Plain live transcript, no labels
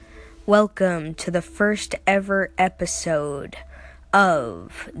Welcome to the first ever episode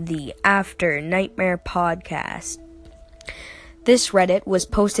of the After Nightmare podcast. This Reddit was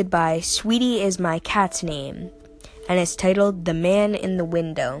posted by Sweetie is my cat's name, and it's titled The Man in the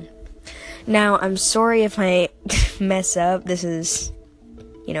Window. Now, I'm sorry if I mess up. This is,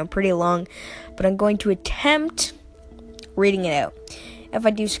 pretty long, but I'm going to attempt reading it out. If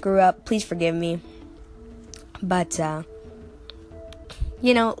I do screw up, please forgive me. But,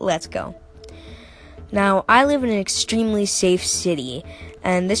 let's go. Now, I live in an extremely safe city,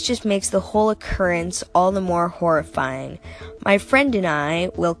 and this just makes the whole occurrence all the more horrifying. My friend and I,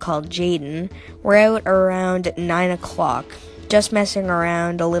 we'll call Jaden, were out around 9 o'clock, just messing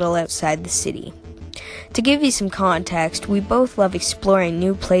around a little outside the city. To give you some context, we both love exploring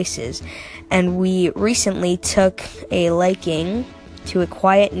new places, and we recently took a liking to a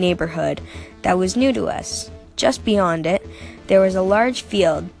quiet neighborhood that was new to us. Just beyond it, there was a large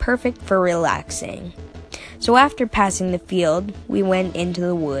field, perfect for relaxing. So after passing the field, we went into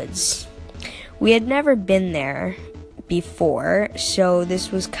the woods. We had never been there before, so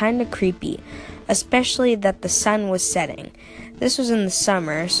this was kind of creepy, especially that the sun was setting. This was in the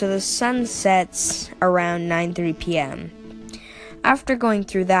summer, so the sun sets around 9:30 p.m. After going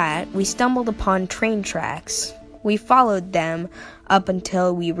through that, we stumbled upon train tracks. We followed them up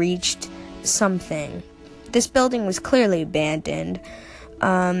until we reached something. This building was clearly abandoned.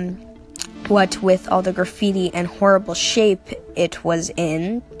 What with all the graffiti and horrible shape it was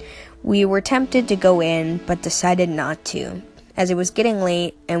in, we were tempted to go in, but decided not to, as it was getting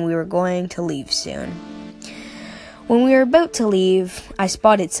late and we were going to leave soon. When we were about to leave, I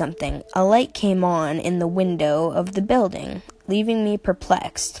spotted something. A light came on in the window of the building, leaving me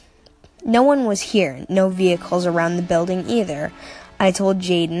perplexed. No one was here, no vehicles around the building either. I told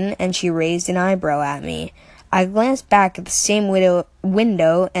Jaden, and she raised an eyebrow at me. I glanced back at the same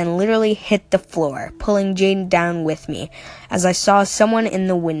window and literally hit the floor, pulling Jaden down with me, as I saw someone in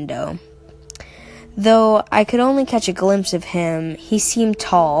the window. Though I could only catch a glimpse of him, he seemed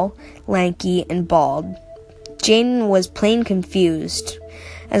tall, lanky, and bald. Jaden was plain confused.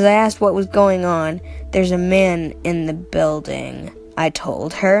 As I asked what was going on, "There's a man in the building," I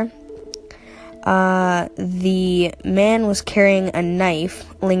told her. The man was carrying a knife,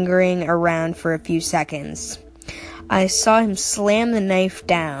 lingering around for a few seconds. I saw him slam the knife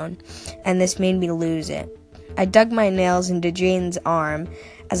down, and this made me lose it. I dug my nails into Jaden's arm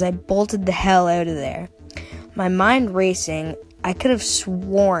as I bolted the hell out of there. My mind racing, I could have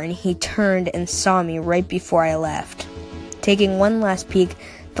sworn he turned and saw me right before I left. Taking one last peek,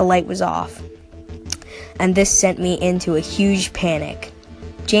 the light was off, and this sent me into a huge panic.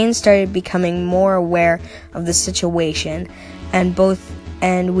 Jane started becoming more aware of the situation, and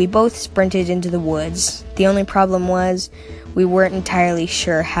we both sprinted into the woods. The only problem was we weren't entirely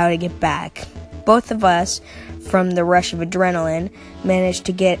sure how to get back. Both of us, from the rush of adrenaline, managed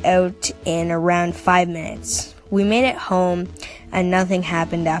to get out in around 5 minutes. We made it home, and nothing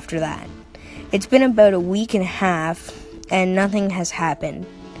happened after that. It's been about a week and a half, and nothing has happened.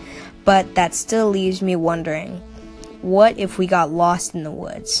 But that still leaves me wondering, what if we got lost in the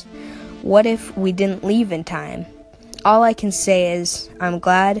woods? What if we didn't leave in time? All I can say is, I'm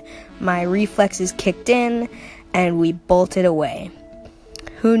glad my reflexes kicked in, and we bolted away.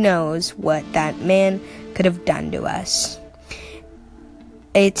 Who knows what that man could have done to us?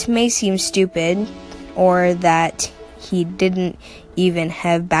 It may seem stupid, or that he didn't even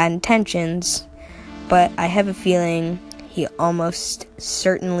have bad intentions, but I have a feeling he almost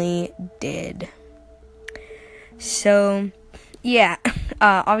certainly did. So, yeah,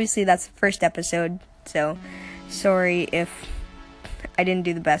 obviously that's the first episode, so sorry if I didn't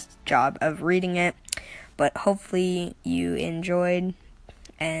do the best job of reading it, but hopefully you enjoyed,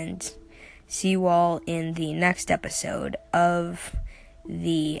 and see you all in the next episode of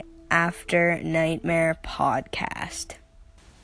the After Nightmare podcast.